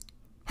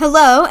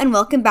Hello and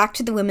welcome back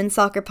to the Women's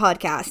Soccer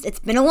Podcast.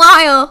 It's been a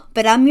while,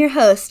 but I'm your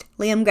host,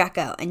 Liam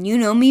Greco, and you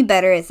know me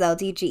better as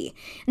LDG.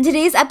 In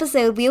today's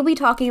episode, we'll be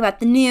talking about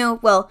the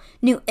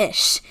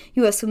new-ish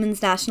U.S.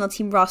 Women's National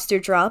Team roster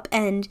drop,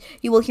 and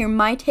you will hear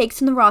my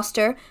takes on the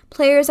roster,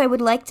 players I would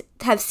like to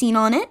have seen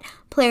on it,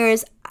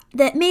 players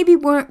that maybe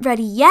weren't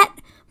ready yet,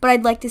 but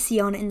I'd like to see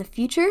on it in the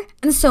future,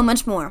 and so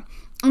much more.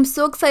 I'm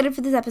so excited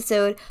for this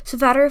episode, so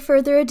without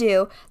further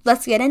ado,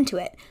 let's get into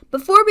it.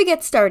 Before we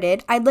get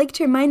started, I'd like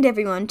to remind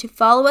everyone to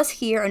follow us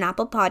here on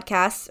Apple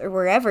Podcasts or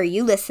wherever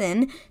you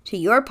listen to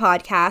your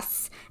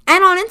podcasts,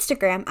 and on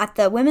Instagram at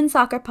the Women's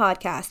Soccer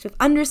Podcast with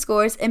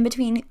underscores in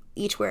between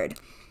each word.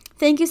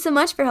 Thank you so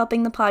much for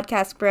helping the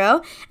podcast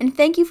grow, and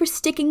thank you for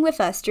sticking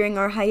with us during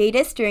our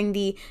hiatus during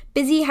the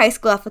busy high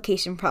school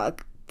application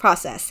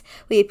process.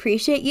 We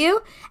appreciate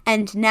you,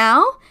 and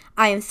now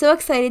I am so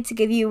excited to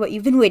give you what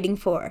you've been waiting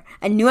for,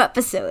 a new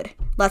episode.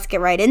 Let's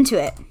get right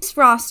into it. This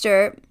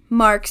roster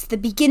marks the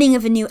beginning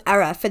of a new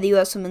era for the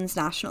U.S. Women's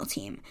National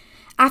Team.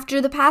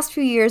 After the past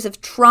few years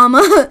of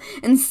trauma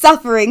and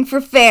suffering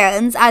for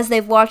fans as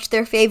they've watched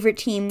their favorite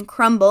team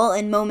crumble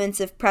in moments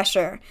of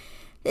pressure,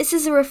 this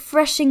is a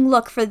refreshing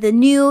look for the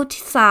new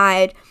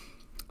side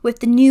with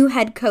the new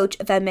head coach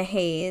of Emma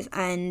Hayes,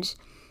 and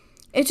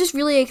it's just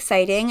really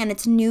exciting, and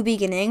it's a new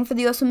beginning for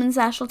the U.S. Women's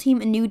National Team,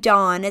 a new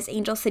dawn, as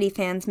Angel City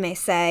fans may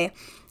say.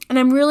 And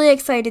I'm really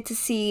excited to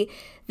see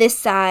this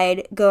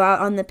side go out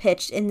on the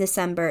pitch in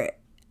December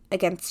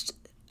against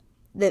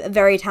the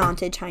very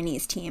talented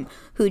Chinese team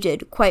who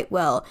did quite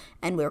well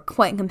and were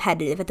quite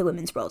competitive at the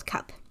Women's World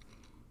Cup.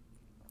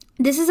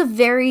 This is a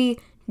very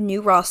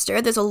new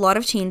roster. There's a lot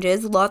of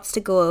changes, lots to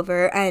go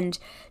over, and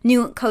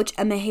new coach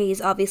Emma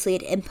Hayes obviously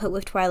had input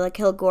with Twyla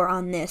Kilgore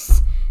on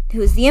this,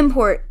 who is the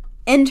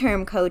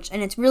interim coach,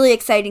 and it's really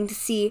exciting to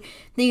see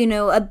the,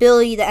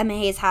 ability that Emma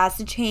Hayes has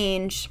to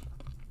change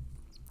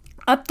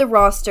up the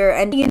roster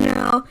and,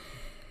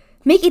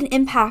 make an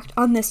impact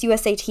on this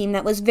USA team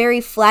that was very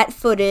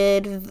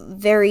flat-footed,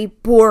 very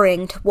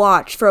boring to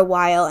watch for a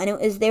while, and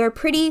they were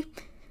pretty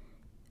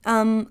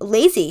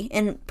lazy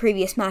in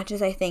previous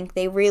matches. I think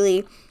they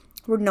really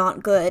were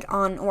not good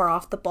on or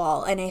off the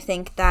ball, and I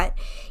think that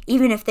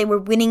even if they were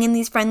winning in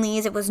these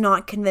friendlies, it was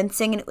not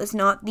convincing, and it was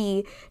not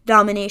the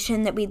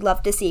domination that we'd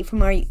love to see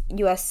from our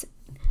U.S.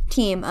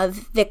 team of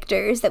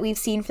victors that we've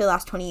seen for the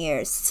last 20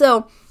 years.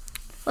 So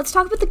let's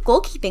talk about the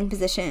goalkeeping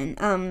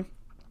position.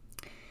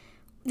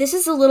 This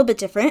is a little bit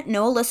different.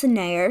 No Alyssa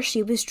Nair,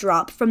 she was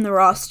dropped from the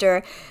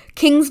roster.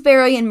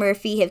 Kingsbury and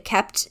Murphy have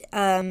kept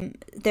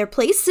their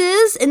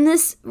places in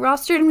this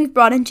roster, and we've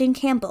brought in Jane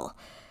Campbell.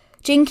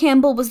 Jane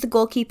Campbell was the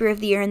goalkeeper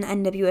of the year in the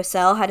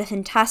NWSL, had a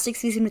fantastic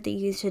season with the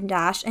Houston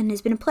Dash, and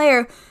has been a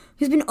player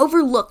who's been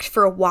overlooked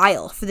for a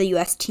while for the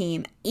U.S.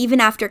 team, even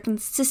after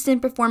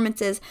consistent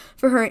performances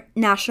for her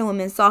National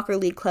Women's Soccer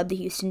League club, the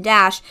Houston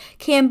Dash.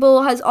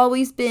 Campbell has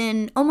always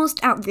been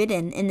almost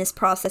outridden in this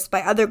process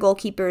by other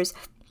goalkeepers,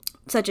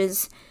 such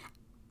as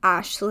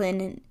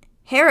Ashlyn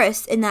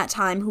Harris in that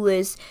time, who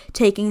was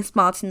taking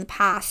spots in the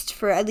past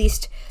for at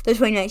least the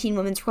 2019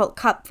 Women's World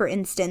Cup, for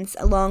instance,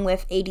 along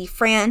with A.D.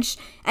 Franch,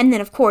 and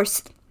then, of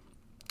course,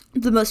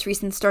 the most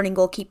recent starting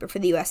goalkeeper for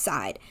the U.S.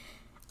 side,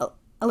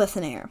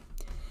 Alyssa Nair.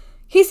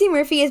 Casey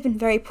Murphy has been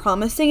very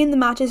promising in the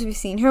matches we've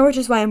seen her, which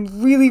is why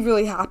I'm really,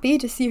 really happy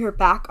to see her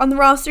back on the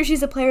roster.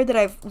 She's a player that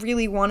I've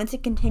really wanted to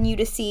continue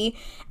to see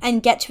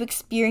and get to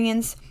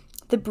experience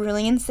the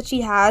brilliance that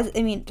she has.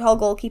 I mean, tall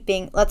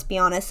goalkeeping, let's be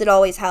honest, it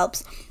always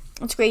helps.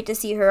 It's great to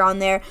see her on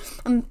there.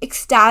 I'm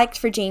ecstatic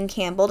for Jane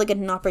Campbell to get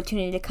an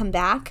opportunity to come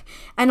back.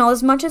 And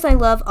as much as I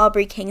love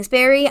Aubrey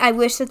Kingsbury, I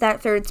wish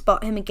that third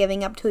spot had been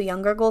giving up to a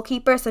younger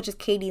goalkeeper, such as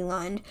Katie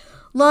Lund.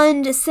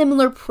 Lund, a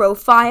similar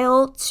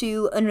profile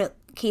to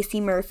Casey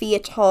Murphy,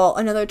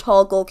 another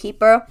tall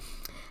goalkeeper,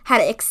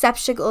 had an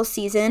exceptional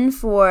season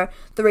for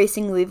the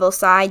Racing Louisville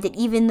side, that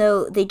even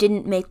though they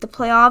didn't make the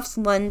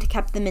playoffs, Lund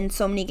kept them in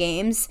so many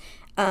games.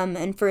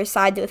 And for a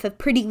side that with a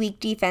pretty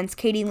weak defense,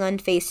 Katie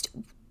Lund faced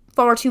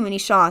far too many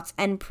shots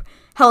and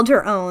held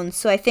her own.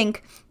 So I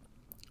think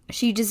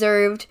she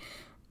deserved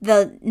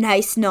the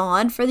nice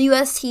nod for the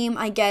U.S. team.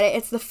 I get it.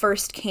 It's the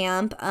first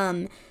camp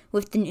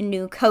with the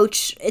new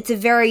coach. It's a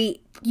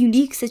very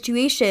unique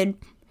situation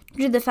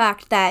due to the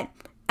fact that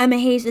Emma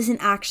Hayes isn't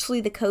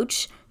actually the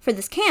coach for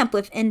this camp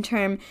with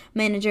interim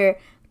manager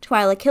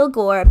Twyla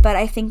Kilgore, but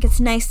I think it's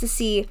nice to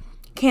see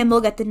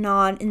Campbell get the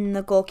nod in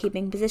the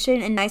goalkeeping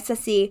position, and nice to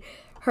see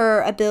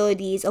her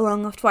abilities,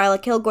 along with Twyla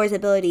Kilgore's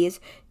abilities,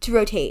 to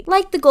rotate.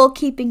 Like the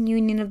goalkeeping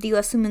union of the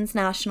U.S. Women's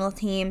National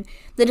Team,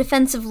 the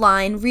defensive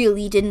line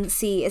really didn't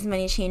see as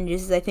many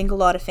changes as I think a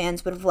lot of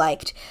fans would have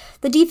liked.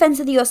 The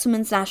defense of the U.S.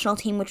 Women's National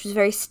Team, which was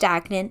very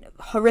stagnant,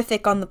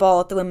 horrific on the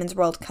ball at the Women's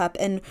World Cup,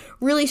 and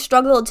really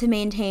struggled to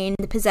maintain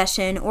the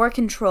possession or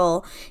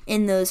control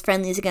in those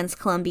friendlies against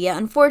Colombia,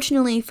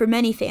 unfortunately for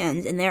many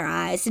fans in their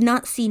eyes, did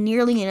not see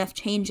nearly enough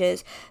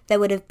changes that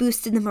would have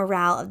boosted the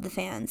morale of the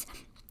fans.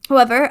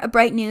 However, a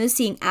bright news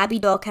seeing Abby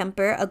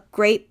Dahlkemper, a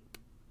great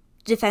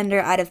defender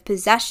out of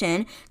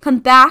possession, come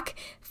back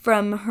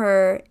from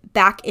her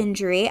back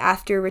injury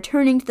after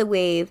returning to the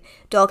Wave.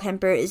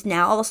 Dahlkemper is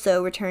now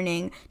also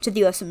returning to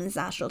the U.S. Women's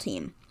National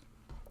Team.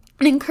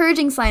 An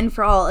encouraging sign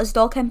for all, as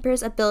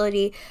Dahlkemper's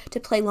ability to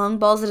play long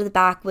balls out of the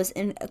back was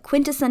a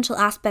quintessential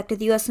aspect of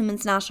the U.S.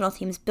 Women's National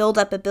Team's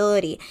build-up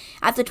ability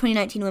at the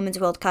 2019 Women's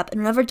World Cup.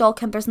 And whenever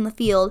Dahlkemper's in the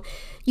field,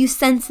 you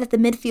sense that the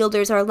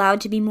midfielders are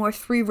allowed to be more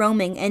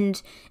free-roaming,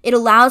 and it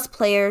allows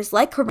players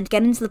like her to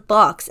get into the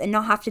box and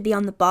not have to be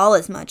on the ball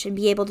as much and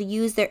be able to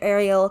use their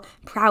aerial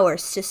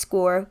prowess to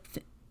score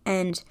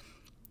and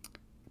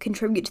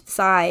contribute to the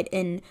side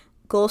in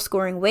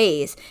goal-scoring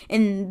ways.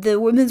 In the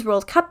Women's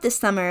World Cup this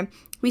summer,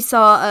 we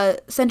saw a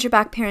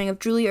center-back pairing of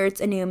Julie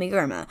Ertz and Naomi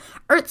Girma.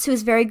 Ertz, who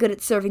is very good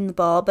at serving the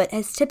ball, but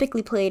has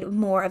typically played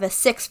more of a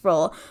sixth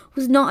role,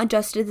 was not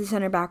adjusted to the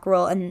center-back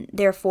role, and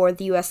therefore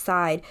the U.S.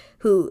 side,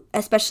 who,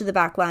 especially the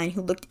back line,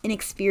 who looked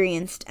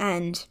inexperienced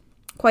and,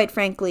 quite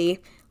frankly,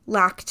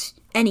 lacked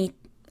any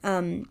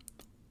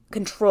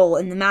control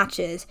in the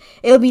matches.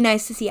 It'll be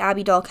nice to see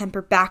Abby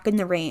Dahlkemper back in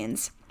the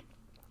reins.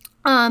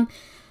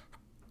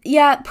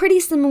 Pretty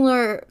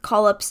similar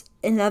call-ups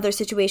in other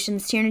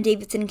situations. Tierna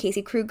Davidson and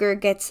Casey Kruger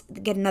get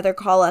another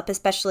call-up,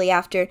 especially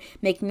after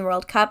making the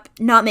World Cup.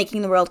 Not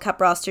making the World Cup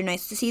roster,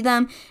 nice to see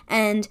them.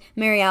 And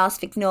Mary Alice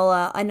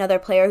Vignola, another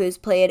player who's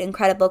played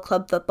incredible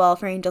club football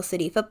for Angel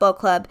City Football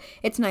Club.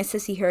 It's nice to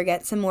see her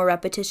get some more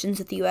repetitions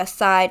with the U.S.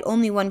 side.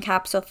 Only one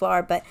cap so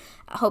far, but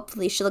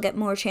hopefully she'll get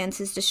more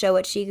chances to show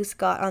what she's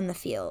got on the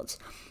field.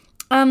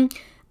 A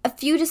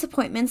few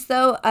disappointments,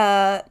 though.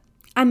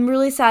 I'm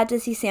really sad to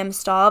see Sam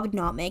Staub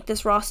not make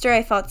this roster.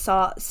 I thought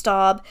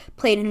Staub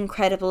played an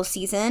incredible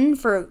season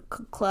for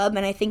club,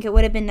 and I think it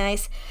would have been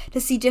nice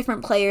to see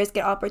different players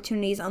get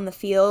opportunities on the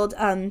field,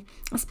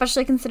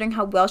 especially considering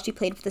how well she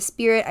played for the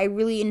Spirit. I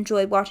really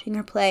enjoyed watching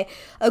her play.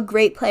 A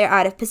great player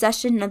out of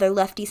possession, another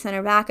lefty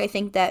center back. I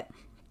think that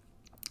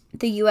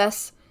the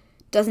U.S.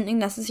 doesn't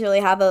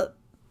necessarily have a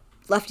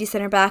lefty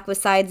center back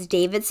besides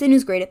Davidson,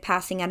 who's great at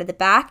passing out of the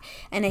back.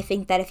 And I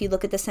think that if you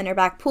look at the center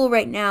back pool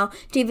right now,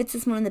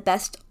 Davidson is one of the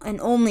best and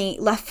only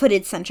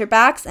left-footed center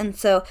backs, and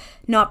so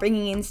not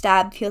bringing in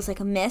Staub feels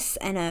like a miss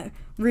and a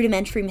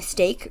rudimentary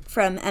mistake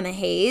from Emma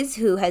Hayes,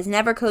 who has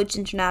never coached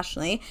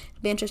internationally.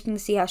 It'll be interesting to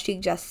see how she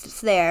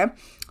adjusts there.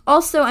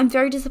 Also, I'm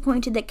very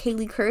disappointed that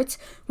Kaylee Kurtz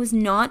was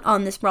not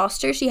on this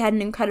roster. She had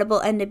an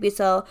incredible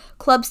NWSL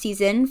club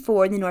season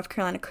for the North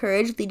Carolina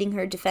Courage, leading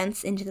her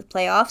defense into the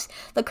playoffs.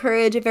 The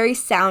Courage, a very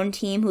sound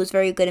team who was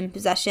very good in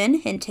possession,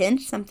 hint,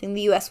 hint, something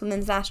the U.S.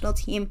 Women's National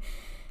Team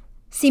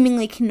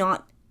seemingly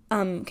cannot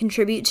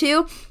contribute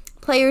to.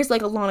 Players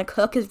like Alana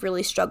Cook has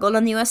really struggled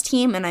on the U.S.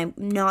 team, and I'm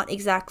not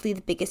exactly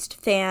the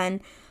biggest fan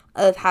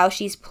of how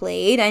she's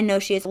played. I know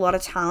she has a lot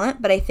of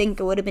talent, but I think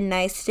it would have been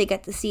nice to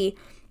get to see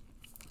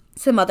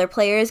some other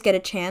players get a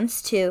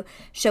chance to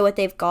show what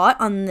they've got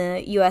on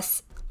the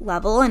U.S.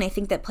 level, and I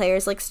think that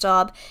players like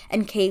Staub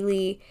and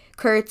Kaylee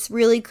Kurtz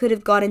really could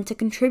have gotten to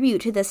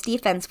contribute to this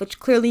defense, which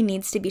clearly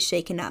needs to be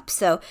shaken up.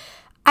 So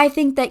I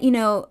think that,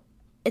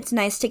 it's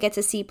nice to get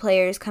to see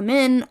players come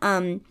in,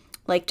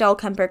 like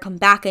Dahlkemper come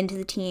back into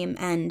the team,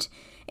 and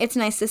it's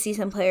nice to see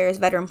some players,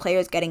 veteran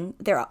players, getting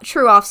their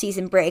true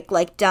off-season break,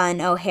 like Dunn,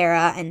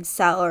 O'Hara, and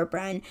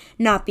Sauerbrunn,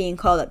 not being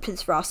called up to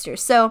this roster.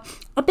 So,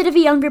 a bit of a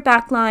younger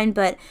back line,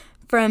 but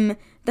from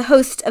the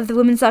host of the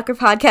Women's Soccer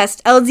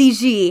Podcast,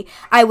 LDG,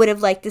 I would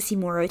have liked to see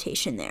more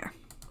rotation there.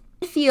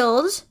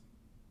 Midfield,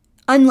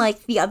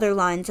 unlike the other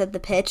lines of the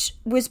pitch,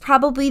 was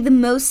probably the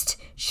most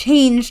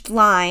changed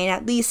line,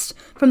 at least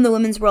from the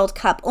Women's World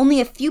Cup.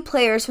 Only a few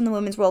players from the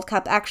Women's World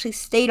Cup actually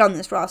stayed on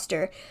this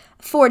roster,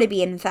 4 to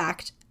be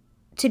exact.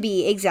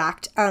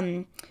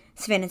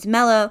 Savannah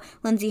Zamello,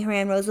 Lindsay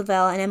Horan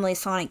Roosevelt, and Emily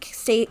Sonic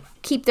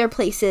keep their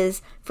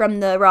places from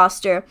the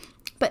roster.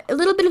 But a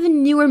little bit of a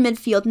newer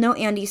midfield, no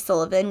Andy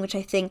Sullivan, which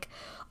I think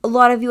a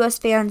lot of U.S.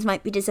 fans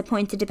might be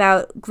disappointed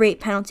about.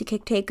 Great penalty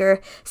kick taker,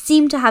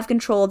 seemed to have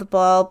control of the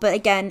ball, but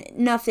again,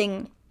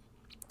 nothing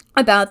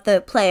about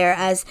the player,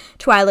 as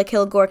Twyla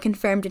Kilgore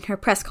confirmed in her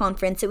press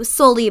conference. It was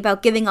solely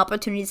about giving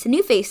opportunities to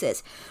new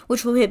faces,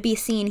 which will be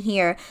seen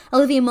here.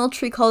 Olivia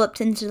Moultrie, called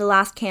up into the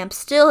last camp,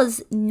 still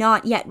has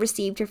not yet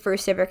received her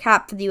first ever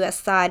cap for the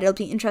U.S. side. It'll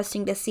be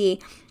interesting to see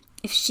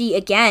if she,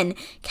 again,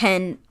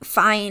 can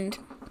find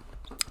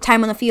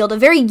time on the field. A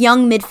very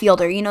young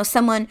midfielder,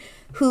 someone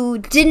who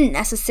didn't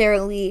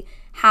necessarily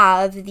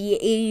have the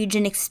age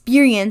and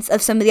experience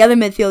of some of the other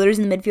midfielders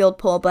in the midfield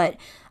pool, but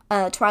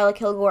Twyla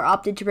Kilgore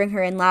opted to bring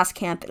her in last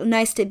camp.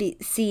 Nice to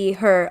see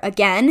her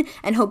again,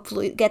 and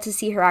hopefully get to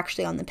see her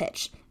actually on the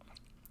pitch.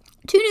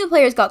 2 new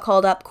players got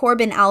called up,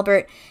 Corbin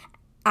Albert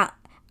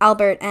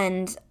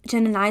and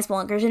Jenna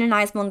Neiswanger. Jenna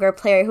Neiswanger, a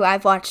player who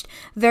I've watched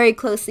very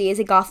closely as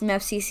a Gotham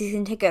FC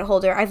season ticket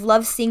holder. I've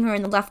loved seeing her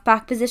in the left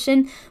back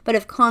position, but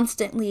have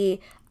constantly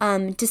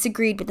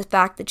disagreed with the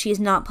fact that she is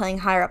not playing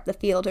higher up the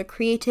field. Her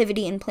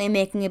creativity and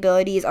playmaking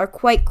abilities are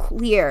quite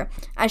clear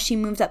as she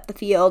moves up the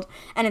field,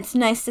 and it's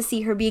nice to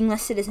see her being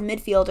listed as a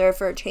midfielder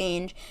for a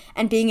change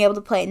and being able to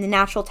play in the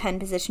natural 10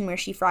 position where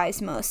she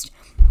thrives most.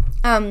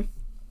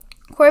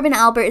 Corbin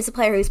Albert is a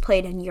player who's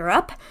played in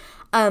Europe.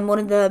 one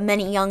of the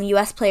many young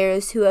U.S.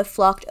 players who have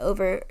flocked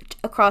over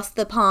across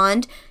the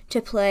pond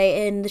to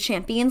play in the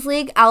Champions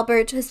League.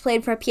 Albert has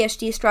played for a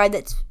PSG side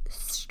that's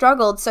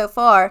struggled so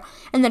far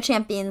in the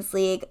Champions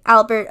League.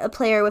 Albert, a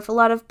player with a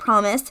lot of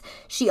promise,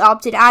 she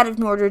opted out of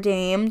Notre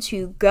Dame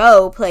to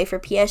go play for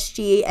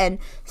PSG and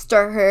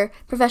start her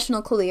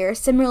professional career,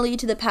 similarly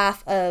to the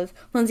path of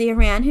Lindsay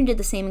Horan, who did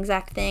the same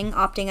exact thing,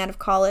 opting out of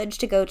college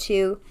to go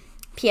to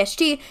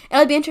PSG.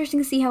 It'll be interesting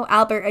to see how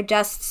Albert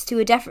adjusts to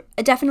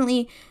a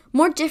definitely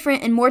more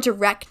different and more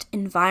direct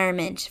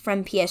environment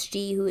from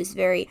PSG, who is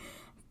very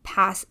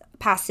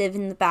passive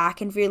in the back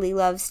and really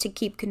loves to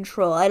keep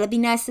control. It'll be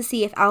nice to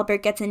see if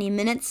Albert gets any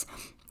minutes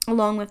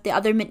along with the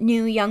other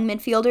new young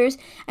midfielders,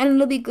 and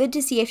it'll be good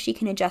to see if she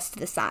can adjust to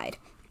the side.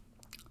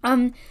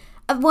 One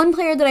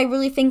player that I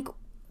really think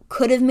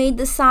could have made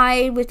the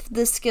side with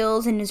the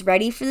skills and is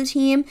ready for the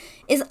team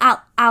is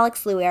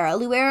Alex Luera.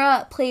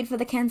 Luera played for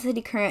the Kansas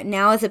City Current,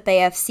 now as a Bay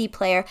FC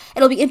player.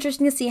 It'll be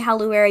interesting to see how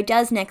Luera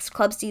does next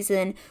club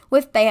season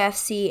with Bay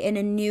FC in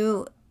a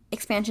new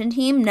expansion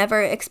team,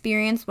 never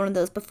experienced one of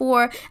those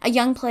before. A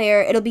young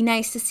player, it'll be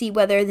nice to see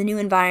whether the new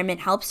environment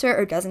helps her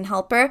or doesn't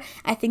help her.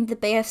 I think the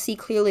Bay FC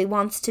clearly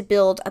wants to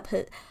build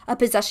a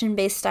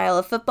possession-based style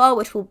of football,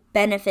 which will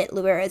benefit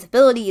Luera's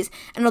abilities,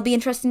 and it'll be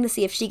interesting to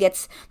see if she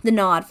gets the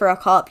nod for a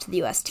call-up to the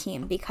U.S.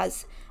 team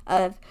because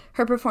of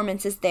her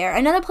performances there.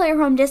 Another player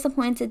who I'm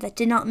disappointed that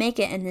did not make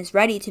it and is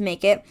ready to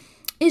make it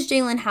is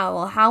Jalen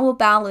Howell. Howell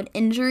battled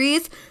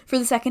injuries for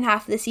the second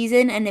half of the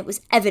season, and it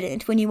was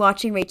evident when you're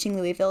watching Rachel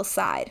Louisville's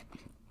side.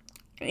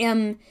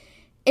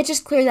 It's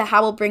just clear that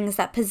Howell brings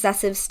that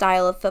possessive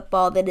style of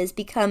football that has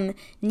become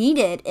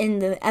needed in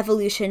the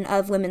evolution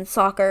of women's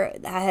soccer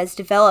that has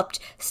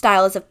developed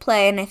styles of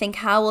play, and I think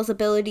Howell's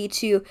ability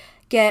to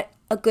get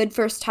a good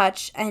first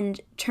touch and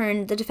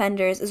turn the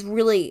defenders is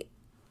really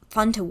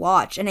fun to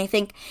watch, and I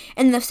think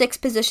in the sixth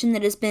position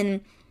that has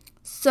been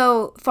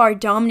so far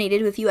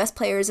dominated with U.S.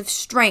 players of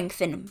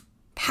strength and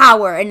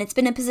power, and it's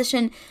been a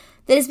position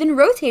that has been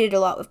rotated a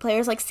lot with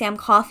players like Sam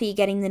Coffey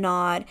getting the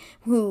nod,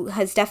 who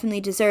has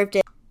definitely deserved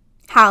it.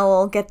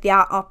 Howell get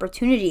that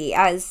opportunity,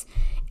 as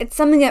it's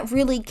something that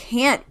really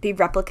can't be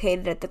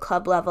replicated at the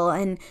club level,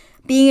 and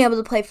being able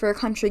to play for a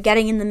country,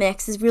 getting in the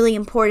mix is really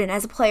important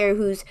as a player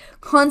who's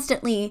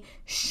constantly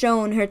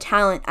shown her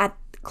talent at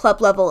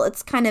club level.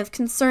 It's kind of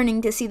concerning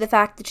to see the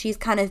fact that she's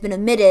kind of been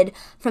omitted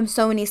from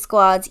so many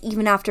squads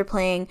even after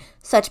playing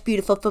such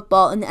beautiful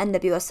football in the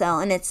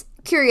NWSL, and it's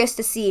curious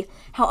to see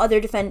how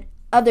other defensive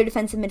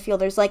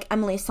midfielders like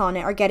Emily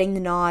Sonnet are getting the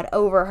nod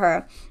over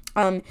her.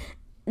 And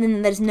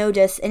there's no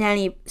diss in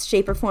any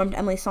shape or form to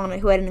Emily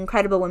Sonnet, who had an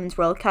incredible Women's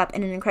World Cup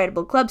and an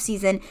incredible club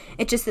season.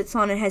 It's just that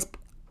Sonnet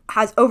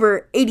has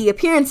over 80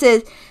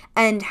 appearances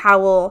and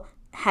Howell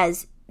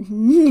has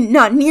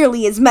not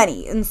nearly as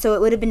many, and so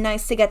it would have been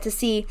nice to get to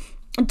see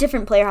a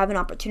different player have an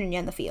opportunity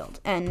on the field,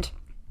 and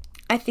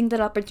I think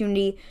that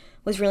opportunity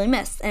was really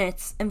missed, and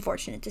it's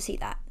unfortunate to see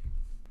that.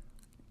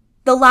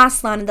 The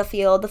last line of the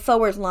field, the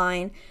forward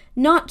line,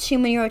 not too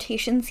many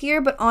rotations here,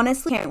 but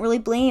honestly can't really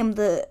blame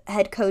the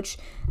head coach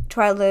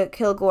Twyla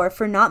Kilgore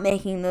for not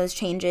making those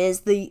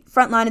changes. The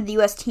front line of the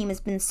U.S. team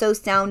has been so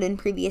sound in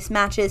previous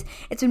matches.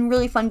 It's been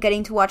really fun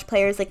getting to watch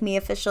players like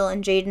Mia Fishel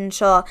and Jaden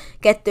Shaw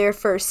get their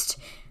first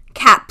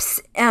caps,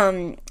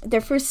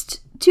 their first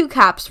two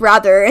caps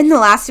rather, in the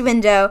last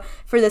window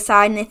for the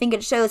side, and I think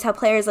it shows how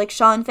players like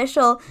Shaw and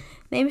Fishel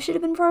maybe should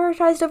have been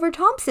prioritized over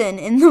Thompson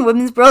in the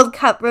Women's World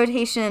Cup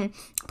rotation.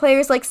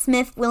 Players like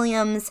Smith,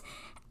 Williams,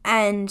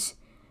 and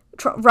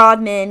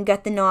Rodman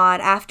got the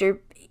nod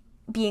after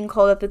being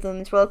called up with the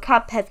Women's World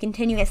Cup, have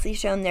continuously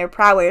shown their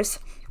prowess.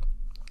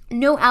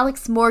 No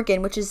Alex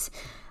Morgan, which is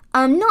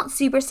not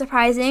super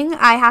surprising,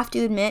 I have to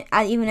admit.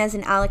 Even as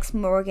an Alex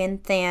Morgan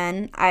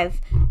fan,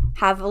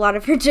 have a lot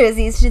of her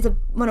jerseys. She's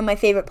one of my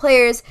favorite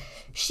players.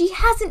 She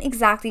hasn't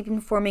exactly been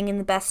performing in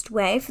the best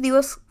way for the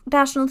U.S.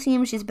 national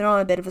team. She's been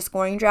on a bit of a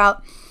scoring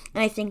drought,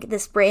 and I think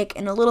this break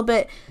and a little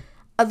bit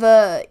of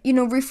a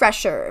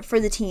refresher for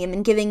the team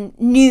and giving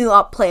new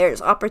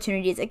players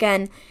opportunities.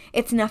 Again,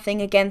 it's nothing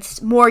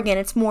against Morgan.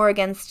 It's more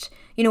against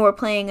we're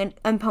playing an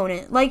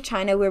opponent like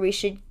China, where we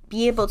should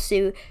be able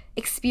to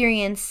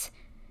experience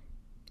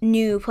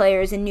new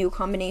players and new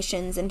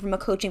combinations. And from a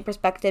coaching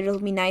perspective, it'll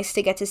be nice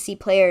to get to see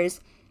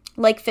players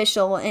like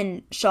Fishel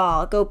and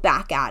Shaw go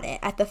back at it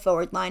at the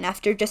forward line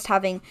after just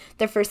having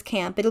their first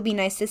camp. It'll be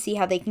nice to see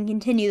how they can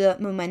continue the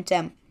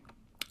momentum.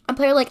 A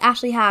player like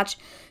Ashley Hatch,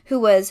 who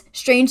was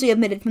strangely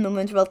omitted from the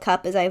Women's World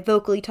Cup, as I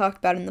vocally talked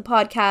about in the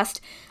podcast,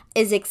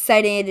 is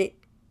excited,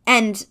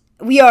 and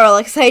we are all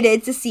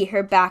excited to see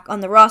her back on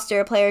the roster.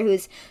 A player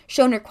who's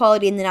shown her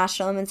quality in the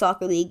National Women's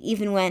Soccer League,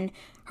 even when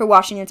her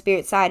Washington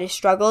Spirit side has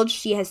struggled.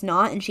 She has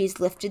not, and she's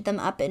lifted them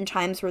up in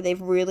times where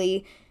they've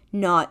really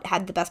not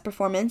had the best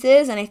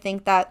performances, and I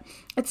think that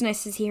it's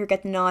nice to see her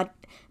get the nod.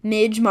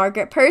 Midge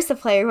Margaret Purse, a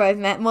player who I've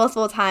met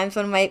multiple times,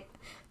 one of my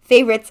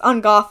favorites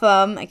on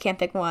Gotham. I can't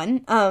pick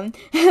one.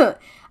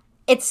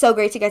 it's so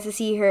great to get to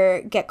see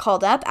her get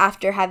called up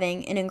after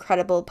having an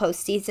incredible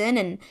postseason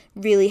and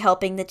really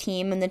helping the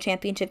team in the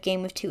championship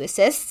game with 2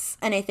 assists.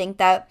 And I think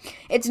that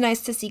it's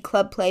nice to see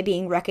club play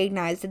being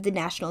recognized at the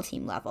national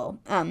team level.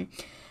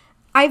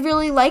 I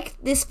really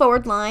like this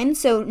forward line,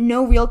 so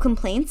no real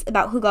complaints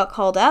about who got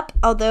called up,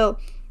 although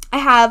I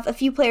have a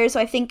few players who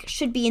I think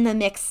should be in the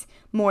mix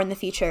more in the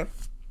future.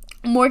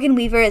 Morgan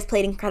Weaver has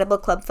played incredible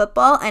club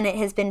football, and it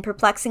has been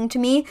perplexing to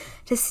me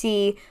to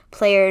see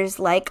players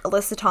like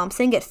Alyssa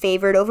Thompson get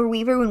favored over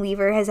Weaver when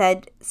Weaver has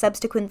had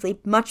subsequently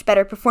much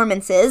better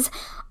performances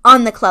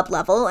on the club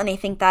level, and I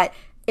think that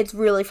it's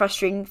really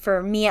frustrating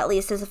for me, at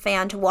least as a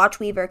fan, to watch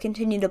Weaver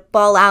continue to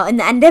ball out in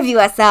the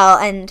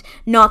NWSL and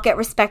not get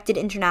respected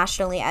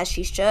internationally as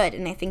she should,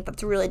 and I think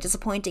that's really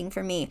disappointing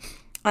for me.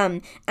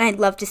 And I'd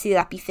love to see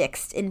that be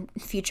fixed in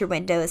future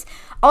windows.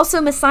 Also,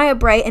 Messiah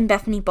Bright and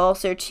Bethany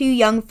Balser, 2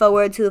 young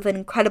forwards who have had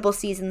incredible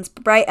seasons.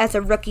 Bright as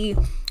a rookie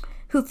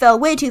who fell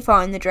way too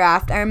far in the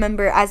draft. I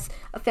remember as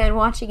a fan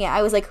watching it,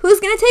 I was like, who's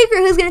going to take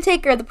her? Who's going to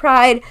take her? The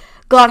Pride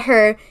got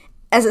her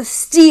as a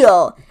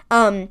steal.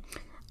 I'm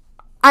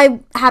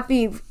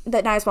happy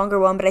that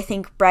Niswonger won, but I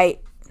think Bright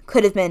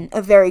could have been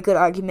a very good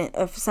argument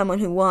of someone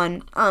who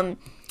won.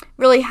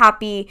 Really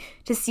happy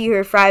to see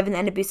her thrive in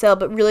the NWSL,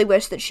 but really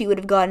wish that she would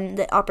have gotten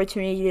the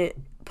opportunity to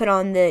put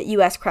on the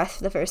U.S. crest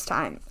for the first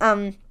time.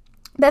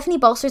 Bethany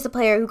Balser is a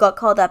player who got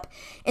called up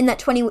in that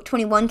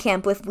 2021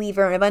 camp with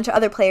Weaver and a bunch of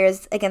other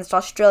players against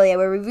Australia,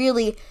 where we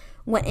really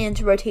went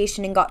into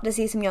rotation and got to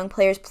see some young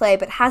players play,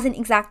 but hasn't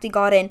exactly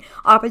gotten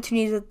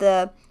opportunities at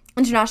the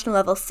international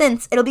level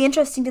since. It'll be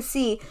interesting to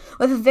see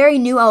with a very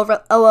new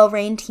OL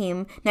Reign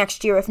team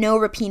next year with no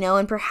Rapinoe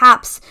and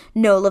perhaps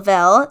no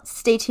Lavelle.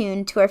 Stay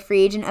tuned to our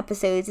free agent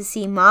episodes to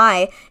see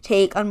my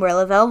take on where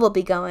Lavelle will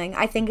be going.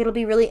 I think it'll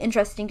be really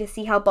interesting to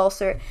see how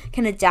Balser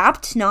can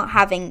adapt to not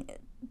having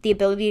the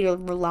ability to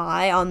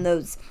rely on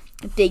those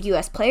big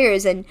U.S.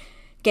 players and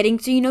getting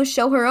to,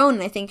 show her own.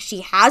 And I think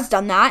she has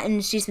done that,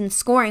 and she's been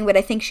scoring, but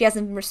I think she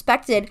hasn't been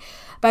respected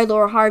by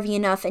Laura Harvey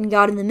enough and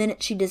gotten the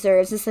minute she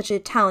deserves as such a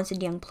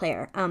talented young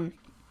player.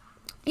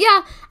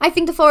 I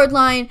think the forward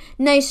line,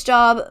 nice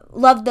job.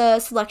 Love the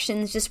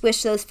selections. Just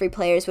wish those 3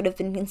 players would have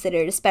been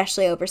considered,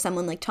 especially over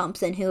someone like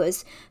Thompson, who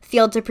has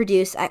failed to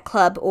produce at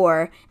club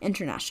or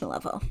international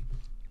level.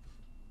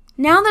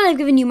 Now that I've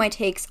given you my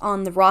takes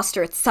on the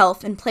roster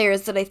itself and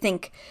players that I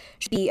think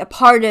should be a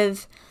part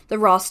of the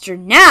roster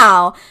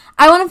now,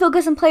 I want to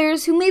focus on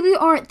players who maybe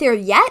aren't there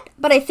yet,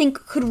 but I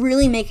think could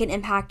really make an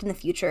impact in the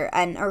future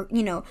and are,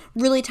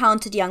 really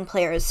talented young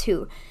players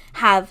who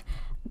have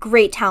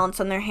great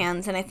talents on their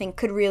hands and I think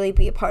could really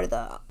be a part of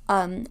the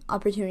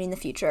opportunity in the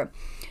future.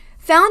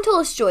 Fallon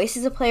Tullis-Joyce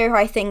is a player who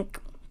I think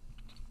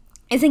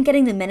isn't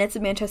getting the minutes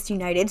of Manchester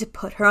United to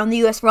put her on the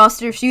U.S.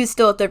 roster if she was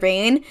still at the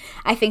Reign.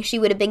 I think she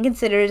would have been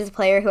considered as a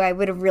player who I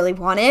would have really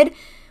wanted.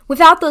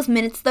 Without those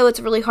minutes, though, it's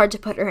really hard to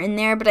put her in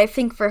there, but I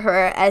think for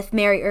her, as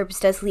Mary Earps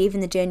does leave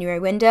in the January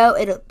window,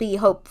 it'll be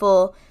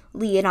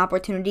hopefully an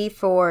opportunity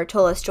for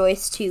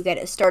Tullis-Joyce to get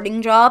a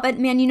starting job at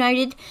Man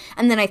United,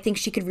 and then I think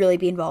she could really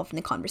be involved in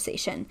the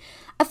conversation.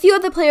 A few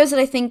other players that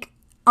I think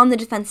on the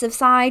defensive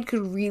side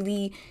could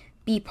really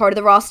be part of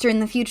the roster in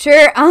the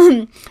future.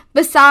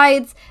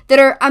 Besides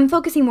that I'm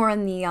focusing more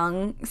on the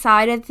young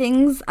side of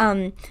things.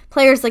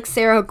 Players like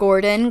Sarah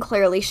Gordon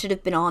clearly should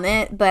have been on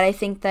it, but I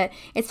think that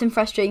it's been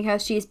frustrating how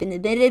she's been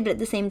admitted, but at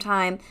the same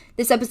time,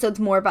 this episode's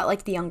more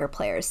about the younger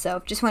players,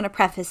 so just want to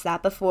preface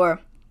that before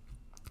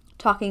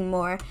talking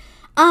more.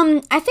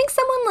 I think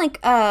someone like,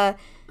 I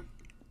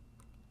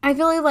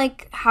really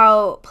like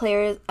how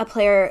Tatum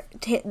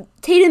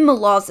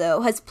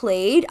Milazzo has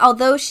played,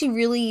 although she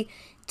really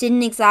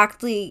didn't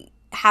exactly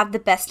have the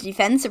best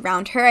defense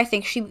around her. I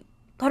think she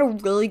had a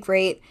really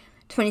great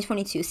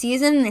 2022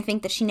 season, and I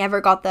think that she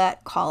never got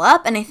that call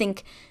up, and I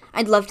think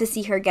I'd love to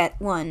see her get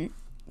one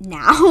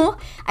now.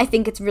 I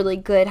think it's really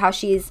good how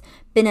she's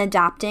been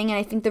adapting, and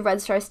I think the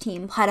Red Stars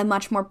team had a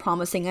much more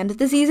promising end of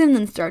the season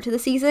than start to the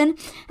season,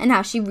 and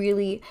how she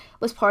really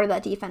was part of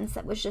that defense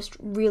that was just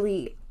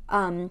really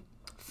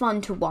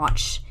fun to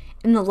watch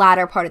in the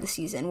latter part of the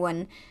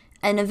season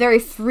and a very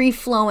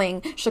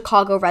free-flowing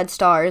Chicago Red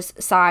Stars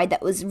side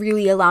that was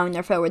really allowing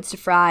their forwards to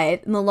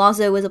thrive.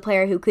 Milazzo was a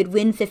player who could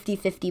win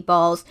 50-50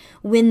 balls,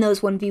 win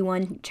those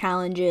 1v1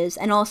 challenges,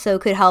 and also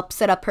could help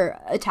set up her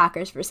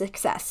attackers for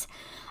success.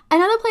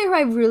 Another player who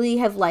I really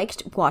have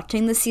liked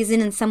watching this season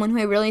and someone who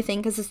I really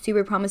think has a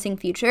super promising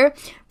future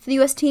for the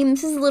U.S. team,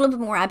 this is a little bit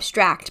more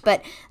abstract,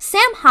 but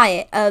Sam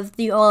Hyatt of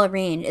the OL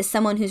Reign is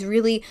someone who's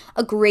really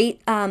a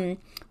great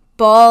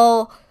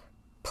ball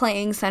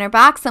playing center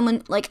back,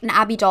 someone like an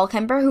Abby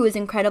Dahlkemper who has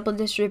incredible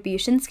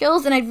distribution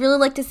skills, and I'd really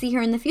like to see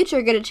her in the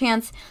future get a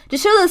chance to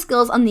show those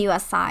skills on the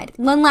U.S. side.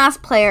 One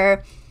last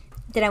player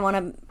that I want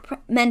to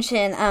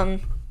mention,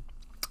 and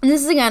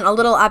this is again a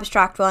little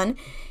abstract one,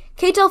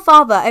 Kate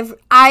Alfava.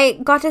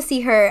 I got to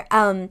see her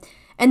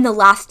in the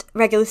last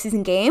regular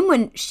season game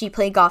when she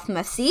played Gotham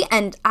FC,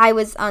 and I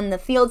was on the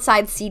field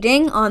side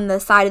seating on the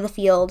side of the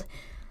field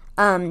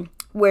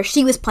where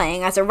she was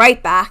playing as a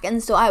right back,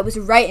 and so I was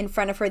right in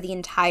front of her the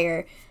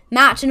entire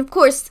match. And of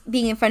course,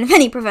 being in front of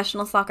any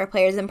professional soccer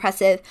player is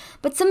impressive.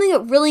 But something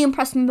that really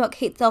impressed me about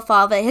Kate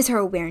Delfava is her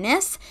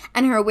awareness,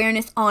 and her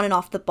awareness on and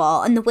off the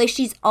ball, and the way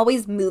she's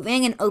always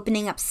moving and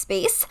opening up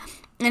space.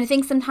 And I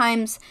think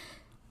sometimes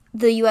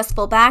the U.S.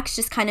 fullbacks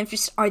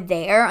just are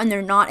there, and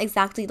they're not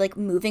exactly like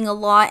moving a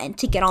lot and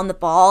to get on the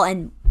ball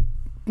and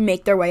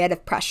make their way out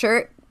of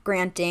pressure,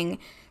 granting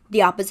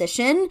the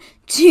opposition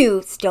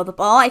to steal the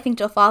ball. I think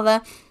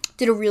Delfava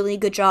did a really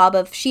good job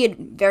she had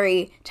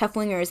very tough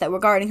wingers that were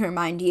guarding her,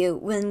 mind you,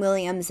 Wynn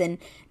Williams and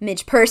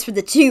Midge Purse for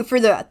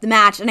the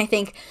match, and I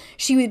think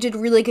she did a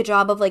really good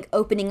job of like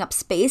opening up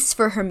space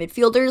for her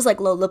midfielders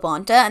like Lola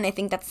Bonta, and I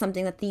think that's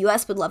something that the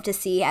U.S. would love to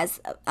see, as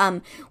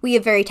we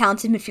have very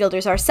talented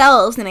midfielders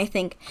ourselves, and I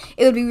think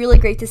it would be really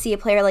great to see a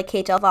player like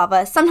Kate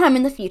Delfava sometime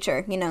in the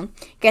future,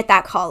 get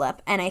that call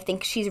up, and I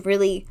think she's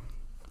really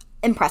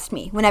impressed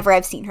me whenever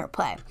I've seen her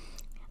play.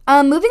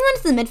 Moving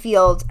on to the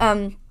midfield,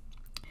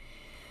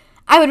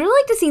 I would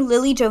really like to see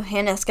Lily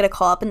Johannes get a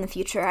call up in the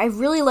future. I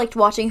really liked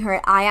watching her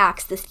at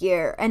Ajax this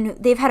year, and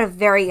they've had a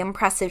very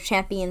impressive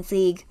Champions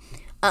League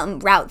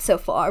route so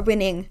far,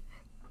 winning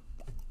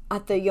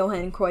at the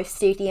Johan Cruyff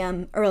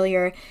Stadium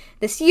earlier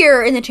this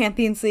year in the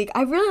Champions League.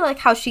 I really like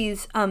how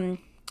she's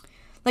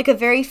like a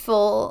very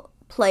full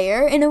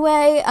player in a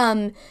way.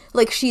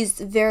 Like she's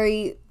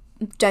very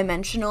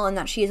dimensional in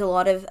that she has a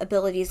lot of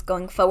abilities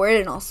going forward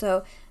and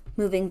also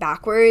moving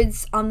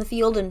backwards on the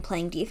field and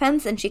playing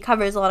defense, and she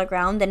covers a lot of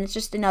ground, and it's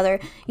just another,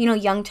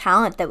 young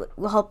talent that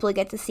we'll hopefully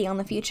get to see on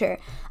the future.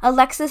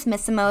 Alexis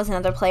Missimo is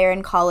another player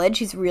in college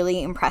who's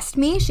really impressed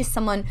me. She's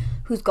someone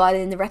who's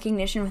gotten the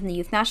recognition from the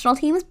youth national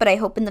teams, but I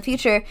hope in the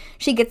future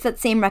she gets that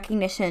same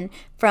recognition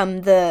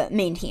from the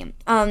main team.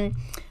 And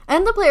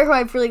the player who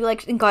I've really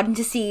liked and gotten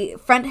to see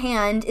front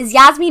hand is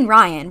Yasmin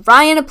Ryan.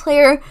 Ryan, a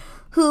player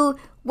who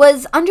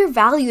was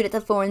undervalued at the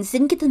Thorns,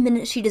 didn't get the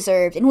minutes she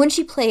deserved, and when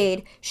she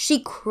played,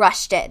 she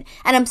crushed it.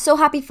 And I'm so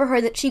happy for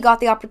her that she got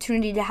the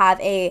opportunity to have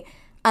a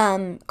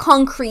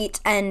concrete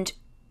and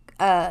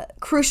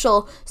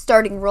crucial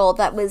starting role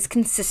that was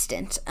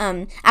consistent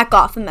at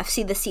Gotham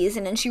FC this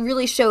season, and she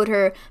really showed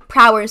her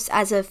prowess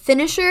as a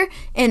finisher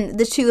in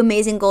the 2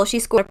 amazing goals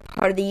she scored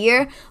part of the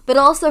year, but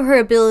also her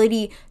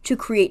ability to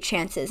create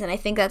chances, and I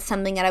think that's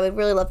something that I would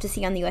really love to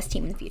see on the U.S.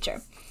 team in the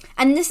future.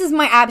 And this is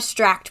my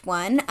abstract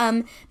one.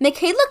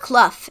 Michaela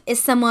Clough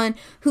is someone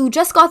who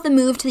just got the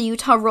move to the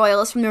Utah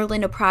Royals from the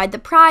Orlando Pride. The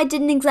Pride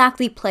didn't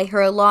exactly play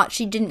her a lot.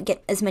 She didn't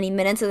get as many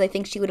minutes as I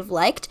think she would have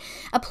liked.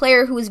 A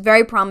player who was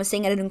very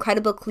promising at an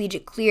incredible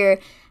collegiate career,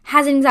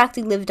 hasn't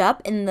exactly lived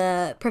up in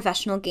the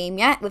professional game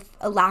yet with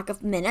a lack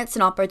of minutes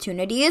and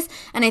opportunities.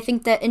 And I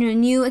think that in a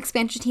new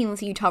expansion team with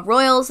the Utah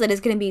Royals that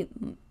is going to be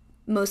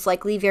most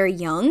likely very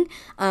young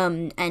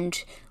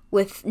and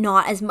with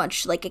not as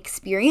much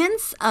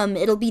experience,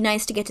 it'll be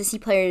nice to get to see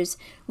players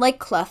like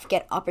Clough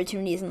get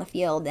opportunities in the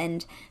field,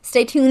 and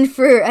stay tuned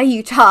for a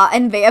Utah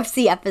and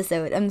VFC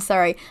episode. I'm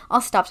sorry, I'll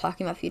stop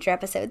talking about future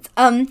episodes.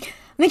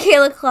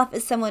 Michaela Clough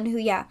is someone who,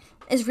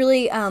 is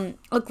really a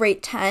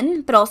great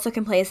 10, but also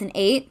can play as an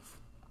 8.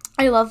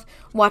 I love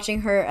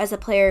watching her as a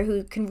player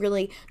who can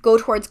really go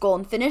towards goal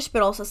and finish,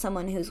 but also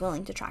someone who's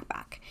willing to track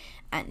back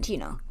and,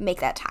 make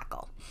that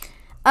tackle.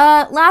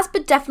 Last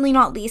but definitely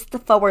not least, the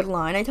forward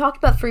line. I talked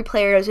about 3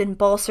 players in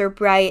Balser,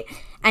 Bright,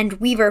 and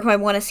Weaver who I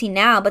want to see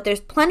now, but there's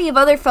plenty of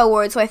other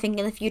forwards who I think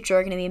in the future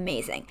are going to be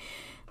amazing.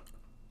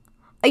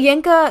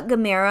 Ayanka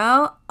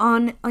Gamero,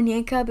 I'm going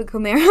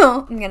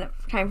to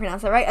try and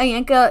pronounce that right.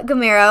 Ayanka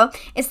Gamero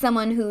is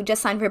someone who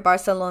just signed for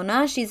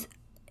Barcelona. She's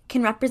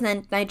can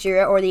represent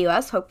Nigeria or the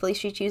U.S. Hopefully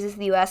she chooses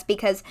the U.S.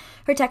 because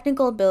her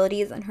technical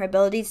abilities and her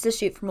abilities to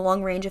shoot from a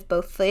long range of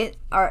both feet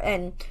are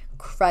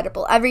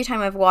incredible. Every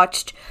time I've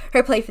watched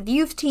her play for the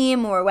youth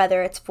team, or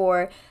whether it's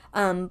for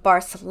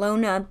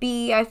Barcelona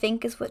B, I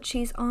think is what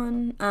she's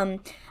on.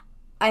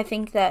 I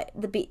think that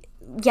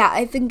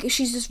I think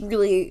she's just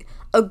really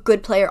a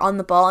good player on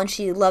the ball, and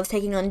she loves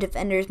taking on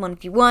defenders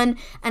 1v1,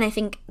 and I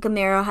think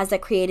Gamero has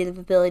that creative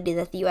ability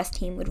that the U.S.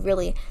 team would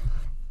really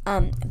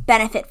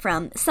benefit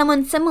from.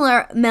 Someone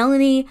similar,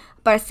 Melanie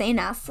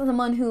Barcenas,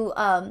 someone who,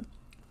 a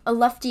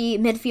lefty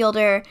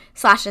midfielder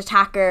 /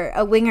 attacker,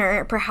 a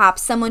winger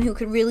perhaps, someone who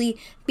could really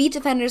beat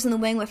defenders in the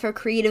wing with her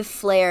creative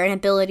flair and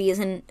abilities,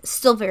 and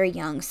still very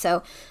young,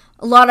 so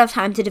a lot of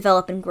time to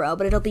develop and grow,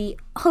 but it'll be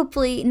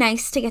hopefully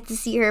nice to get to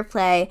see her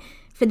play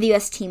for the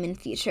U.S. team in the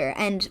future.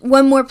 And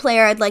one more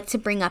player I'd like to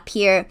bring up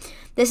here.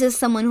 This is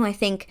someone who I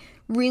think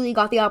really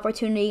got the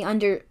opportunity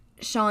under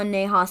Sean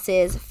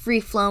Nahas's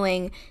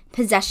free-flowing,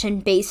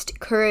 possession-based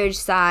courage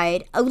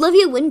side.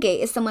 Olivia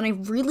Wingate is someone I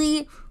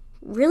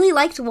really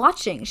liked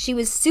watching. She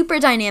was super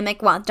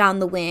dynamic down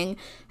the wing,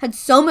 had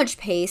so much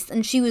pace,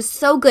 and she was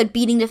so good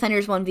beating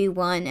defenders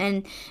 1v1,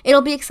 and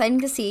it'll be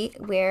exciting to see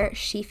where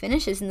she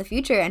finishes in the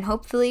future, and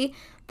hopefully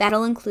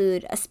that'll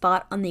include a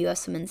spot on the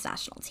U.S. Women's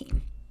National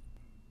Team.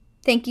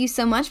 Thank you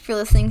so much for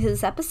listening to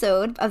this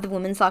episode of the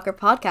Women's Soccer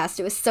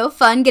Podcast. It was so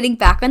fun getting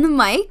back on the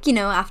mic,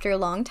 after a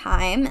long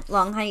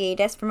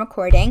hiatus from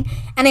recording,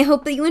 and I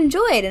hope that you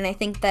enjoyed, and I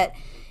think that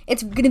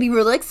it's going to be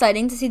really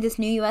exciting to see this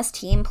new U.S.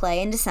 team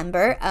play in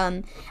December.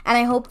 And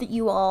I hope that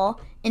you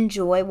all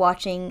enjoy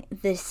watching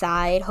this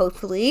side,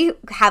 hopefully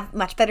have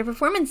much better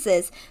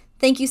performances.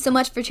 Thank you so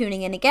much for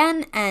tuning in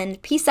again,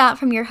 and peace out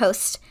from your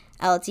host,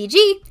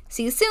 LDG.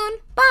 See you soon.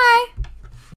 Bye!